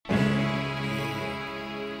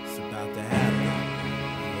about to happen.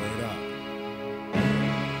 Word up.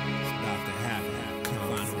 It's about to happen.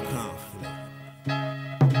 Final conflict.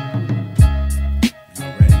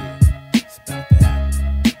 Y'all ready? It's about to happen.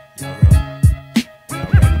 Y'all ready? Y'all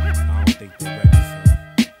ready? I don't think they're ready,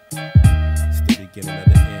 son. It's the beginning of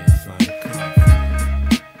the end. Final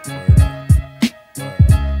conflict. Word up.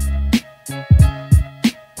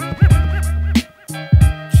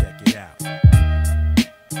 Check it out.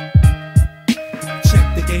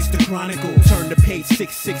 Gangsta Chronicles, turn to page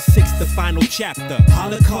 666, the final chapter.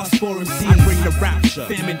 Holocaust for MC, I bring the rapture.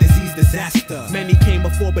 Famine, disease, disaster. Many came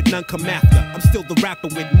before, but none come after. I'm still the rapper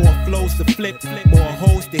with more flows to flip, more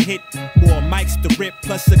hoes to hit, more mics to rip,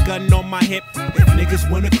 plus a gun on my hip. If niggas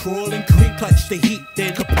wanna crawl and creep, clutch the heat,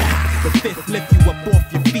 then the fifth lift you up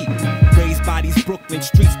off your feet. Raised bodies, Brooklyn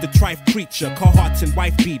streets, the trife creature. Carhartts and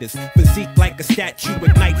wife beaters, physique like a statue.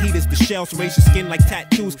 Ignite heaters, the shells raise your skin like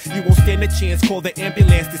tattoos. You won't stand a chance, call the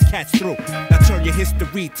ambulance, this cat's through. Now turn your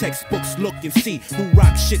history, textbooks, look and see who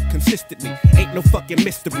rocks shit consistently. Ain't no fucking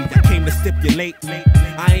mystery, I came to stipulate.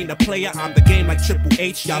 I ain't a player, I'm the game like Triple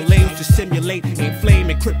H. Y'all lames just simulate, ain't flame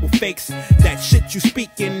and cripple fakes. That shit you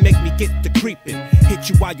speaking make me get to creeping. Hit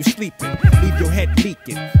you while you sleeping, leave your head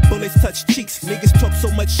leaking. Bullets touch cheeks, niggas talk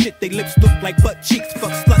so much shit they lips look like butt cheeks.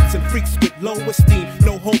 Fuck sluts and freaks with low esteem,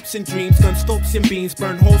 no hopes and dreams. Gun scopes and beams,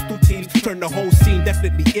 burn holes through teams. Turn the whole scene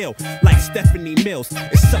definitely ill, like Stephanie Mills.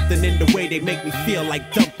 It's something in the way they make me feel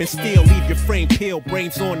like dumping steel. Leave your frame peeled,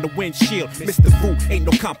 brains on the windshield. Mr. Voodoo, ain't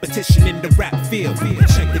no competition in the rap field.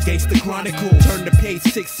 Check the Gangsta Chronicles, turn to page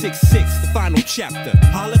 666, the final chapter.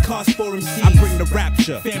 Holocaust for MC, I bring the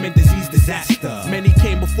rapture. Famine, disease, disaster. Many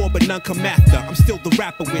came before, but none come after. I'm still the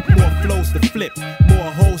rapper with more flows to flip,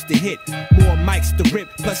 more hoes to hit, more mics to rip,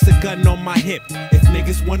 plus a gun on my hip. If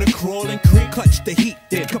niggas wanna crawl and creep, clutch the heat,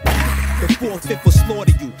 then the 4/5 will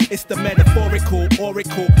slaughter you. It's the metaphorical,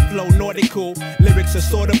 oracle, flow nautical. Lyrics are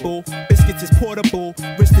sortable, biscuits is portable,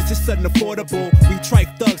 wristers is sudden affordable. We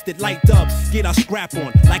trife thugs that light dubs, get our scrap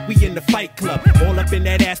on like we in the fight club. All up in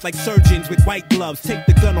that ass like surgeons with white gloves. Take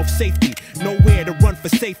the gun off safety, nowhere to run for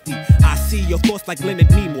safety. I see your thoughts like Leonard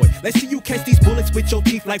Nimoy. Let's see you catch these bullets with your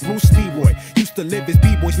teeth like Bruce Leroy. Used to live as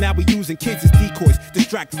b-boys, now we using kids as decoys.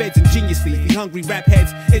 Distract feds ingeniously, be hungry rap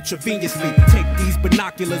heads intravenously. Take these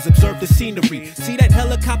binoculars, observe the scenery. See that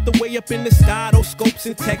helicopter way up in the sky, those scopes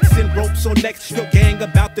and texts and ropes on necks. Your gang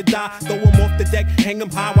about to die, throw them off the deck, hang them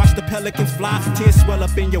high, watch the pelicans fly. Tears swell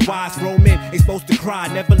up in your eyes, grown men ain't supposed to cry.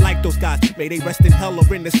 Never like those guys, may they rest in hell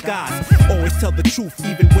or in the skies. Always tell the truth,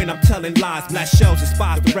 even when I'm telling lies. Blast shells and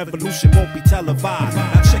spies, the revolution won't be televised.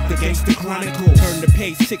 Now check the Gangsta Chronicles, turn to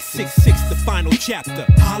page 666, the final chapter.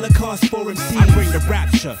 Holocaust for MC, I bring the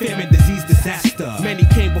rapture. Famine, disease, disaster. Many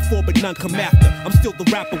came before, but none come after. I'm still the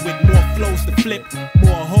rapper with more flows to flip,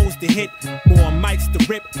 more hoes to hit, more mics to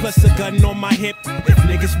rip, plus a gun on my hip. If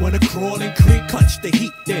niggas wanna crawl and creep, clutch the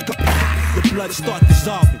heat, then the blood start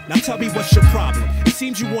dissolving. Now tell me what's your problem. It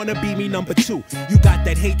seems you wanna be me number two. You got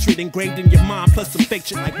that hatred engraved in your mind, plus some fake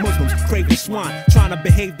shit like Muslims, craving swine. Trying to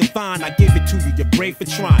behave divine, I give it to you, you're brave for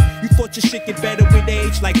trying. You thought your shit get better with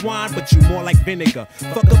age like wine, but you more like vinegar.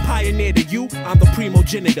 Fuck a pioneer to you, I'm the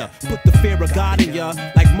primogenitor. Put the fear of God in ya,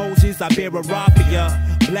 like Moses, I bear a rod for ya.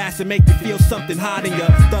 Blast and make you feel something hot in ya.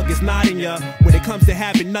 Thug is not in ya. When it comes to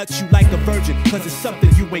having nuts, you like a virgin, cause it's something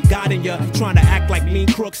you ain't got in ya. Trying to act like mean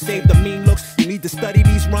crooks, save the mean looks. You need to study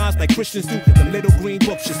these rhymes like Christians do. The little green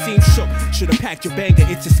book should seem shook. Should've packed your banger,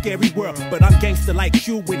 it's a scary world. But I'm gangster like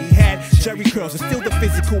you when he had Jerry curls. It's still the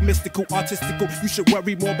physical, mystical, artistical. You should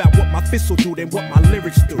worry more about what my fists will do than what my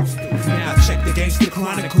lyrics do. Now check the Gangsta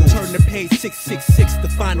Chronicles, turn to page 666, the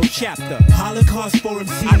final chapter. Holocaust for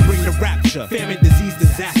MC, I bring the rapture. Famine, disease,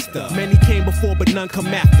 disaster. Many came before, but none come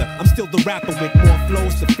after. I'm still the rapper with more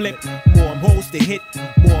flows to flip, more hoes to hit,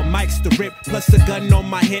 more mics to rip, plus a gun on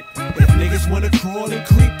my hip. If niggas wanna crawl and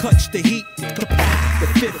creep, clutch the heat, the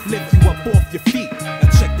fifth lift you up off your feet. Now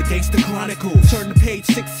check the Gangsta Chronicles, turn to page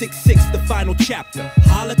 666, the final chapter.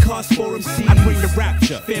 Holocaust for MC, I bring the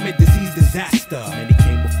rapture. Famine, disease, disaster. Many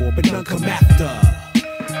came before, but none come after.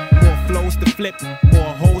 More flows to flip,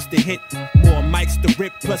 more hoes to hit, more mics to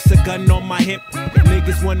rip, plus a gun on my hip. If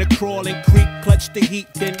niggas wanna crawl and creep, clutch the heat,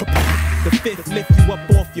 then the fifth lift you up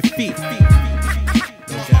off your feet.